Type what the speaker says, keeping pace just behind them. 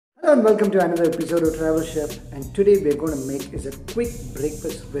Hello and welcome to another episode of Travel Chef, and today we are going to make is a quick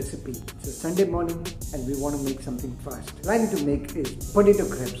breakfast recipe. It's a Sunday morning and we want to make something fast. Planning to make is potato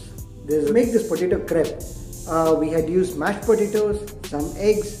crepes. To make this potato crepe, we had used mashed potatoes, some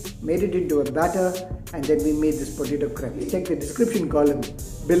eggs, made it into a batter, and then we made this potato crepe. Check the description column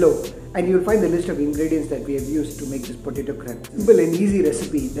below and you'll find the list of ingredients that we have used to make this potato crepe. Simple and easy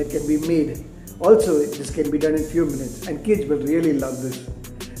recipe that can be made. Also, this can be done in few minutes and kids will really love this.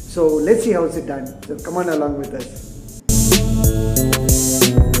 So let's see how it's done. So come on along with us.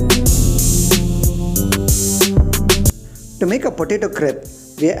 To make a potato crepe,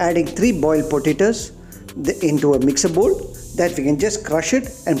 we are adding 3 boiled potatoes into a mixer bowl that we can just crush it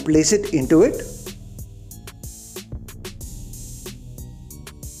and place it into it.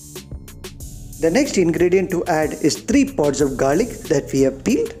 The next ingredient to add is 3 pods of garlic that we have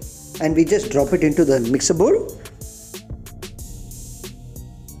peeled, and we just drop it into the mixer bowl.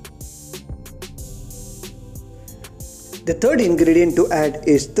 The third ingredient to add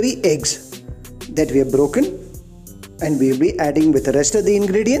is 3 eggs that we have broken, and we will be adding with the rest of the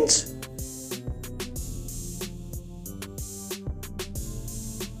ingredients.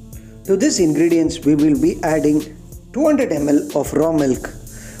 To these ingredients we will be adding 200 ml of raw milk.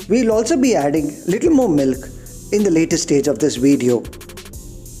 We will also be adding little more milk in the later stage of this video.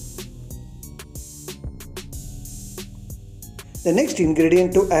 The next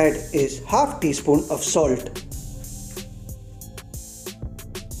ingredient to add is half teaspoon of salt.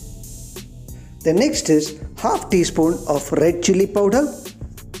 The next is half teaspoon of red chili powder.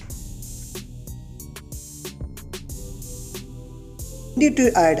 Need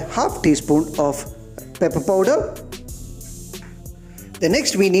to add half teaspoon of pepper powder. The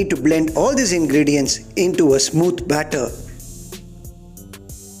next we need to blend all these ingredients into a smooth batter.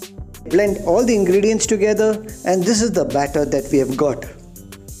 Blend all the ingredients together, and this is the batter that we have got.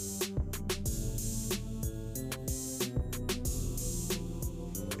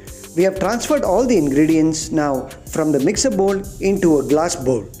 We have transferred all the ingredients now from the mixer bowl into a glass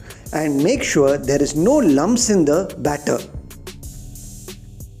bowl, and make sure there is no lumps in the batter.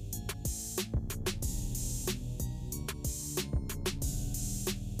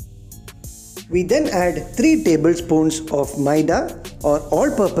 We then add 3 tablespoons of maida or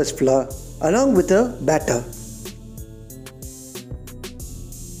all-purpose flour along with the batter.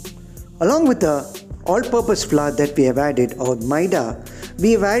 Along with the all-purpose flour that we have added, or maida,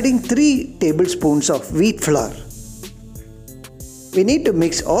 we are adding 3 tablespoons of wheat flour. We need to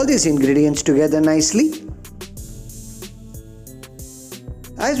mix all these ingredients together nicely.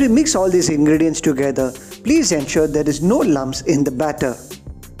 As we mix all these ingredients together, please ensure there is no lumps in the batter.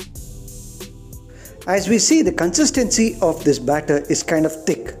 As we see, the consistency of this batter is kind of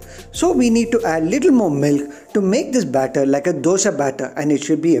thick, so we need to add little more milk to make this batter like a dosa batter, and it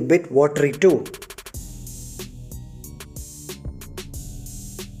should be a bit watery too.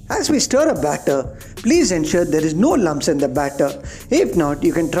 As we stir a batter, please ensure there is no lumps in the batter. If not,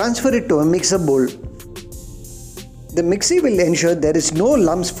 you can transfer it to a mixer bowl. The mixie will ensure there is no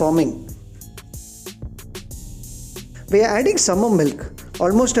lumps forming. We are adding some more milk,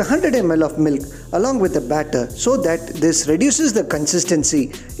 almost 100 ml of milk along with the batter, so that this reduces the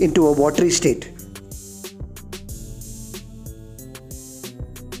consistency into a watery state.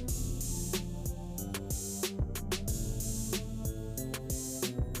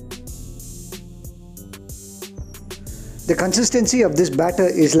 The consistency of this batter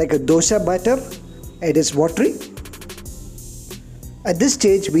is like a dosa batter. It is watery. At this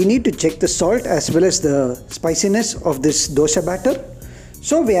stage we need to check the salt as well as the spiciness of this dosa batter.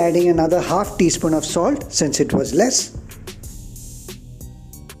 So we are adding another half teaspoon of salt since it was less.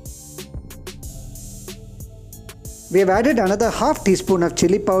 We have added another half teaspoon of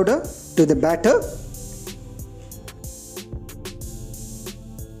chili powder to the batter.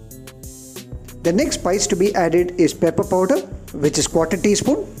 The next spice to be added is pepper powder, which is 1/4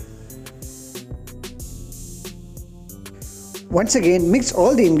 teaspoon. Once again, mix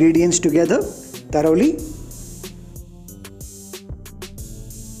all the ingredients together thoroughly.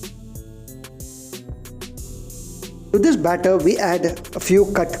 To this batter, we add a few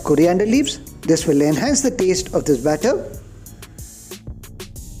cut coriander leaves. This will enhance the taste of this batter.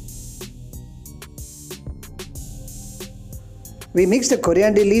 We mix the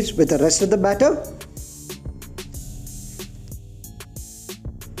coriander leaves with the rest of the batter.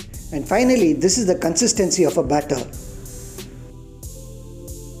 And finally, this is the consistency of a batter.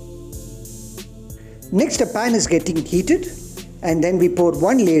 Next, a pan is getting heated, and then we pour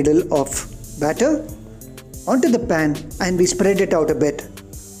 1 ladle of batter onto the pan and we spread it out a bit.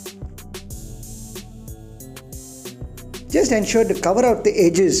 Just ensure to cover out the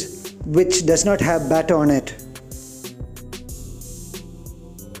edges which does not have batter on it.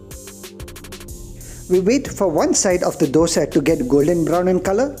 We wait for one side of the dosa to get golden brown in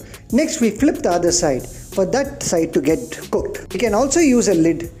color. Next we flip the other side for that side to get cooked. We can also use a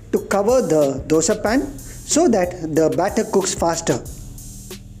lid to cover the dosa pan so that the batter cooks faster.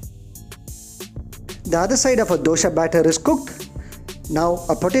 The other side of a dosa batter is cooked. Now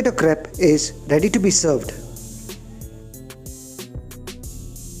a potato crepe is ready to be served.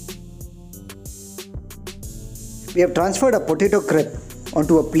 We have transferred a potato crepe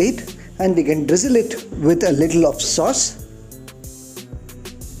onto a plate and we can drizzle it with a little of sauce.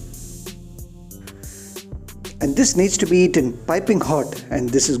 And this needs to be eaten piping hot, and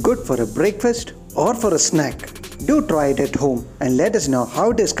this is good for a breakfast or for a snack. Do try it at home and let us know how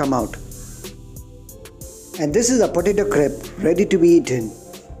it has come out. And this is a potato crepe ready to be eaten.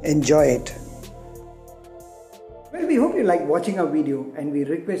 Enjoy it. Well, we hope you like watching our video and we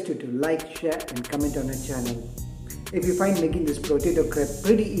request you to like, share and comment on our channel. If you find making this potato crepe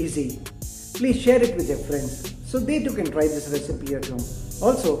pretty easy, please share it with your friends so they too can try this recipe at home.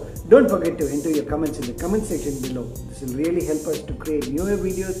 Also, don't forget to enter your comments in the comment section below. This will really help us to create newer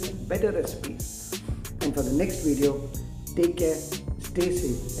videos and better recipes. And for the next video, take care, stay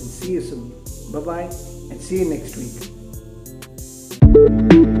safe and see you soon. Bye bye and see you next week.